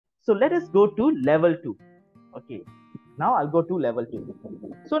So let us go to level 2. Okay. Now I'll go to level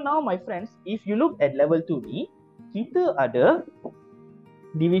 2. So now my friends, if you look at level 2 ni, kita ada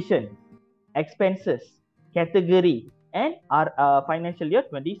division, expenses, category and financial year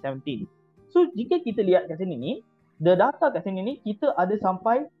 2017. So jika kita lihat kat sini ni, the data kat sini ni kita ada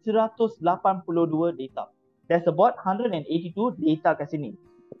sampai 182 data. There's about 182 data kat sini.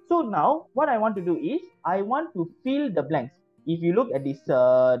 So now what I want to do is I want to fill the blanks. If you look at this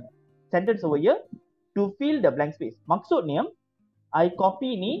sentence over here, to fill the blank space. Maksudnya I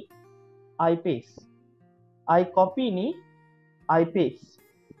copy ni, I paste. I copy ni, I paste.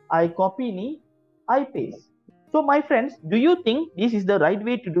 I copy ni, I paste. So my friends, do you think this is the right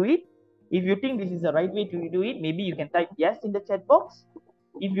way to do it? If you think this is the right way to do it, maybe you can type yes in the chat box.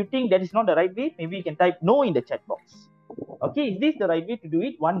 If you think that is not the right way, maybe you can type no in the chat box. Okay, is this the right way to do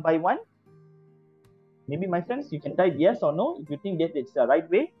it one by one? Maybe my friends, you can type yes or no if you think that it's the right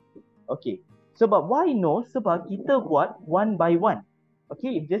way. Okay. Sebab why no? Sebab kita buat one by one.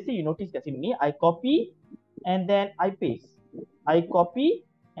 Okay, if just say you notice kat sini, I copy and then I paste. I copy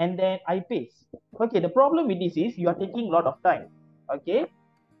and then I paste. Okay, the problem with this is you are taking a lot of time. Okay,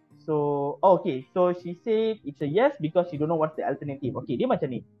 so so she said it's a yes because you don't know what's the alternative. Okay, dia macam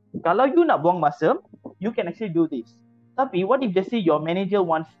ni. Kalau you nak buang masa, you can actually do this. Tapi what if just say your manager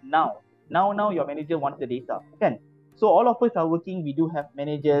wants now your manager wants the data, kan? So all of us are working, we do have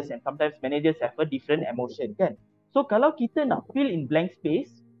managers and sometimes managers have a different emotion, kan? So kalau kita nak fill in blank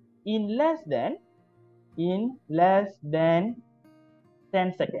space in less than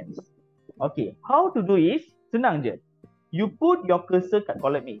 10 seconds. Okay, how to do is senang je. You put your cursor kat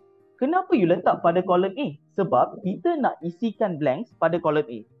column A. Kenapa you letak pada column A? Sebab kita nak isikan blanks pada column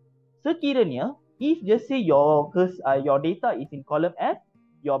A. Sekiranya if just say your data is in column F,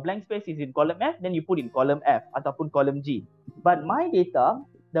 your blank space is in column F, then you put in column F ataupun column G. But my data,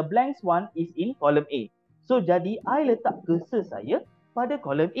 the blanks one is in column A. So jadi I letak cursor saya pada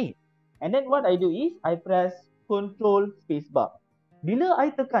column A. And then what I do is I press Control Spacebar. Bila I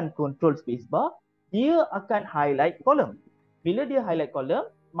tekan Control Spacebar, dia akan highlight column. Bila dia highlight column,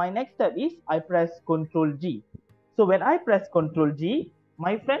 my next step is I press Control G. So when I press Control G,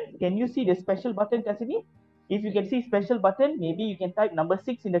 my friend, can you see the special button kat sini? If you can see special button, maybe you can type number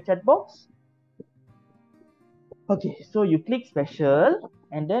 6 in the chat box. Okay, so you click special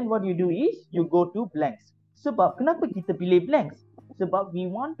and then what you do is you go to blanks. Sebab kenapa kita pilih blanks? Sebab we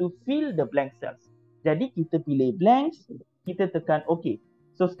want to fill the blank cells. Jadi kita pilih blanks, kita tekan OK.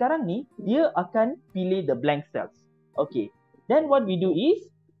 So sekarang ni dia akan pilih the blank cells. Okay, then what we do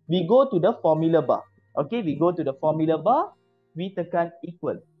is we go to the formula bar. Okay, we go to the formula bar, we tekan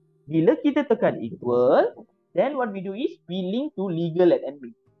equal. Bila kita tekan equal, then what we do is we link to legal and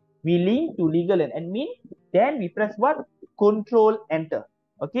admin. We link to legal and admin. Then we press what? Control Enter.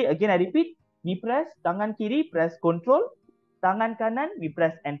 Okay, again I repeat. We press tangan kiri, press Control. Tangan kanan, we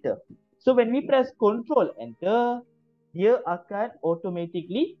press Enter. So when we press Control Enter, dia akan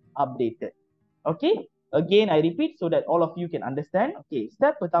automatically updated. Okay, again I repeat so that all of you can understand. Okay,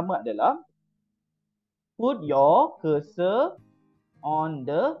 step pertama adalah put your cursor on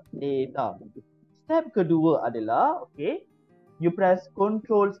the data. Step kedua adalah, okay, you press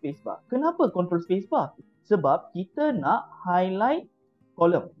Control Spacebar. Kenapa Control Spacebar? Sebab kita nak highlight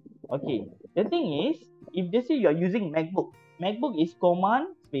column. Okay, the thing is, if they say you are using MacBook is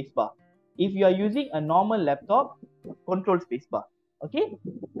Command Spacebar. If you are using a normal laptop, Control Spacebar. Okay,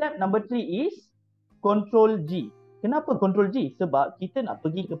 step number 3 is Control G. Kenapa Control G? Sebab kita nak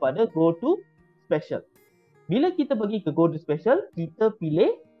pergi kepada Go to Special. Bila kita pergi ke Go to Special, kita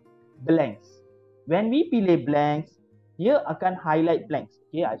pilih blanks. When we pilih blanks, dia akan highlight blanks.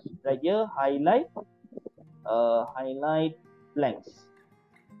 Okay, I should write here highlight blanks.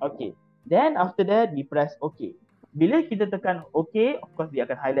 Okay, then after that we press OK. Bila kita tekan OK, of course dia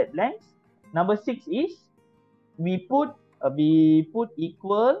akan highlight blanks. Number 6 is we put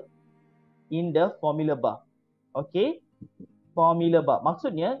equal in the formula bar. Okay, formula bar.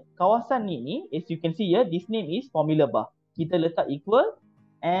 Maksudnya kawasan ni, as you can see here, this name is formula bar. Kita letak equal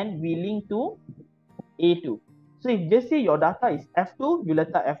and we link to A2. So if just say your data is F2, you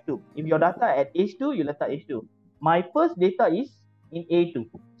letak F2. If your data at H2, you letak H2. My first data is in A2.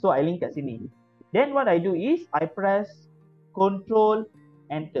 So I link kat sini. Then what I do is I press Control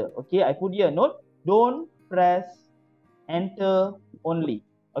Enter. Okay, I put here a note. Don't press Enter only.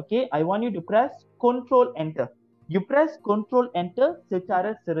 Okay, I want you to press Control Enter. You press Control Enter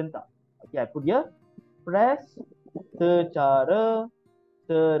secara serentak. Okay, I put here press secara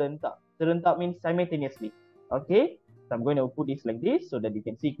serentak. Serentak means simultaneously. Okay, so I'm going to put this like this so that you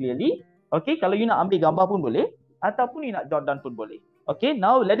can see clearly. Okay, kalau you nak ambil gambar pun boleh ataupun you nak jot down pun boleh. Okay,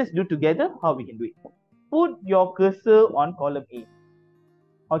 now let us do together how we can do it. Put your cursor on column A.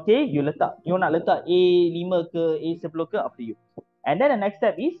 Okay, you nak letak A5 ke A10 ke, up to you. And then the next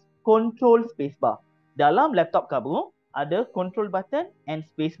step is control spacebar. Dalam laptop kamu ada control button and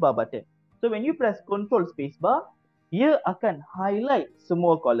spacebar button. So when you press control spacebar, dia akan highlight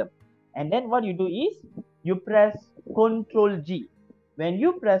semua column. And then what you do is you press control G. When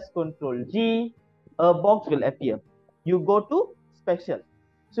you press control G, a box will appear. You go to special.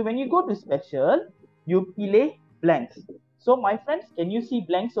 So when you go to special, you pilih blanks. So my friends, can you see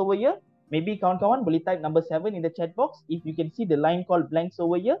blanks over here? Maybe kawan-kawan boleh type number 7 in the chat box if you can see the line called blanks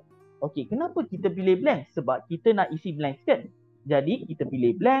over here. Okay, kenapa kita pilih blanks? Sebab kita nak isi blanks kan? Jadi kita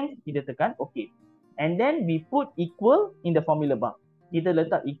pilih blanks, kita tekan OK. And then we put equal in the formula bar. Kita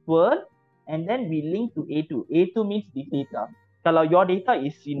letak equal and then we link to A2. A2 means this data. Kalau your data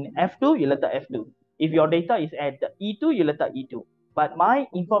is in F2, you letak F2. If your data is at E2, you letak E2. But my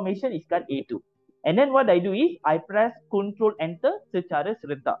information is kat A2. And then what I do is I press Control Enter secara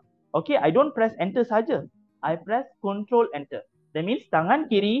serentak. Okay, I don't press Enter saja. I press Control Enter. That means tangan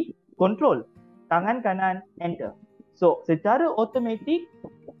kiri Control, tangan kanan Enter. So secara automatic,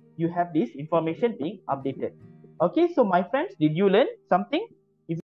 you have this information being updated. Okay, so my friends, did you learn something?